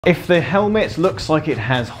If the helmet looks like it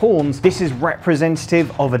has horns, this is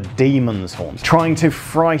representative of a demon's horns, trying to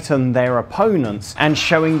frighten their opponents and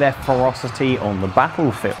showing their ferocity on the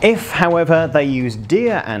battlefield. If, however, they use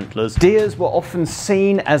deer antlers, deers were often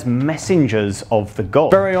seen as messengers of the god.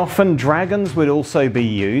 Very often, dragons would also be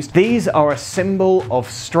used. These are a symbol of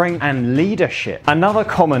strength and leadership. Another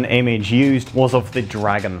common image used was of the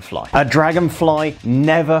dragonfly. A dragonfly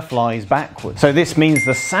never flies backwards, so this means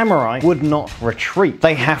the samurai would not retreat.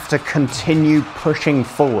 They have to continue pushing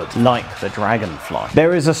forward like the dragonfly.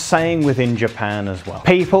 There is a saying within Japan as well.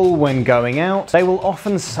 People, when going out, they will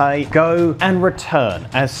often say, "Go and return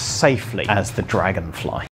as safely as the dragonfly."